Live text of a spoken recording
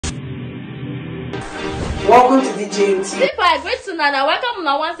Welcome to the JMT. People, I greet you now. Welcome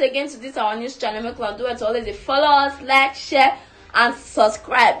now once again to this our news channel. Make sure do it always follow us, like, share, and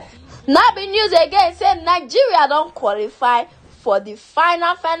subscribe. Now be news again. Say Nigeria don't qualify for the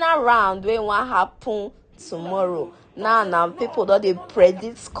final round when one happen tomorrow. Now people don't they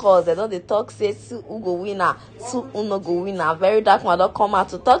predict scores. They don't they talk say who go winner, who no go winner. Very dark man don't come out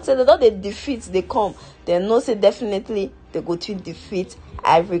to talk. Say they don't they defeat. They come. They know say definitely they go to defeat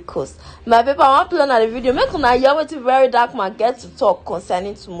Ivory Coast. My people, I want to play on the video. Make una hear what very dark man get to talk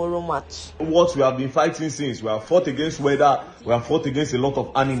concerning tomorrow match. What we have been fighting since, we have fought against weather, we have fought against a lot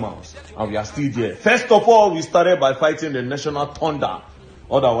of animals, and we are still there. First of all, we started by fighting the national thunder,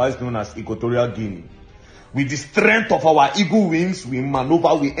 otherwise known as Equatorial Guinea. With the strength of our eagle wings, we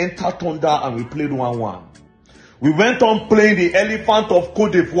maneuver, we enter thunder, and we played 1-1. We went on playing the elephant of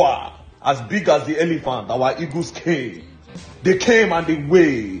Cote d'Ivoire, as big as the elephant. Our eagles came. They came and they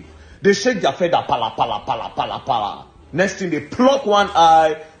waved. They shake their feather, pala, pala, pala, pala, pala. Next thing, they pluck one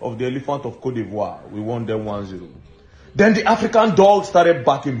eye of the elephant of Cote d'Ivoire. We won them 1-0. Then the African dog started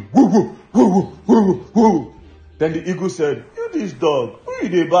barking, woo, woo, woo, woo, woo, woo. Then the eagle said, you this dog, who you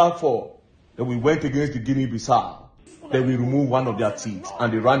they bark for? Then we went against the Guinea-Bissau. Then we removed one of their teeth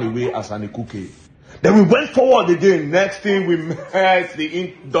and they ran away as an ikuke. Then we went forward again. Next thing, we met the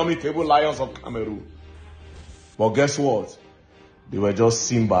indomitable lions of Cameroon. But guess what? They were just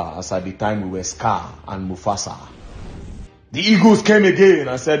Simba, as at the time we were Scar and Mufasa. The eagles came again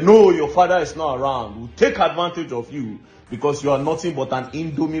and said, no, your father is not around. We'll take advantage of you because you are nothing but an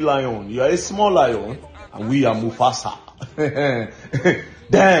Indomie lion. You are a small lion and we are Mufasa.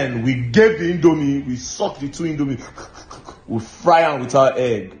 Then we gave the Indomie, we sucked the two Indomie. We fry them with our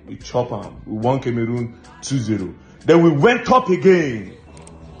egg. We chop them. We won Cameroon 2-0. Then we went up again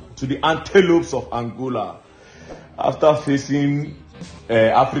to the antelopes of Angola. After facing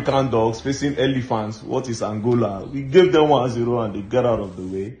African dogs, facing elephants, what is Angola? We gave them 1-0 and they get out of the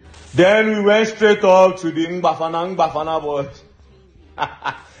way. Then we went straight up to the Ngbafana boys.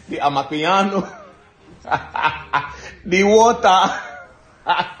 The Amapiano. The water.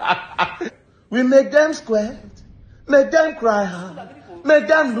 We make them square. Make them cry hard. Make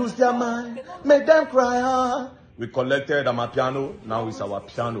them lose their mind. Make them cry hard. We collected Amapiano. Now it's our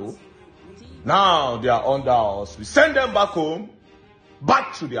piano. Now they are under us. We send them back home,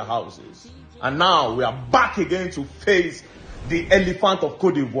 back to their houses. And now we are back again to face the elephant of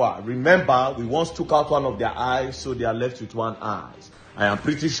Cote d'Ivoire. Remember, we once took out one of their eyes, so they are left with one eye. I am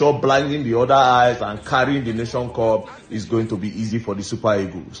pretty sure blinding the other eyes and carrying the nation cup is going to be easy for the Super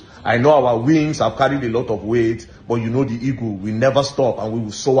Eagles. I know our wings have carried a lot of weight, but you know the eagle, we never stop and we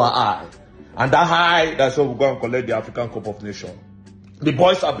will soar high. And that high, that's why we're going to collect the African Cup of Nations. The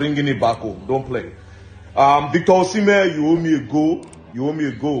boys are bringing it back home. Don't play. Victor Osimhen, you owe me a goal. You owe me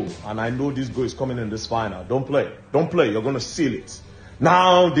a goal. And I know this goal is coming in this final. Don't play. Don't play. You're going to seal it.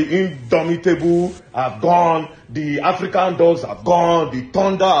 Now the indomitable have gone. The African dogs have gone. The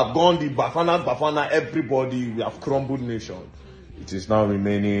thunder have gone. The Bafana, everybody. We have crumbled nation. It is now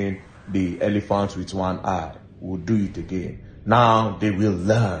remaining the elephants with one eye. We'll do it again. Now they will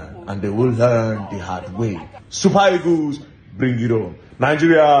learn. And they will learn the hard way. Super Eagles, bring it on.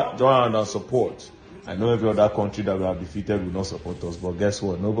 Nigeria, join and support. I know every other country that we have defeated will not support us, but guess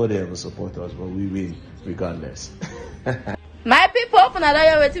what? Nobody ever support us, but we win regardless. My people, open a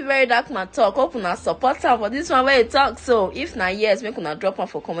don't wait very dark man talk. Open a support for this one where you talk. So if not yes, make una drop one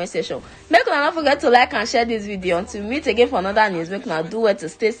for comment section. Make una not forget to like and share this video. Until we meet again for another news, make una do it to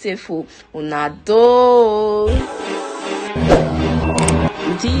stay safe. Una do.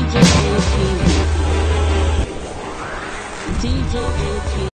 DJ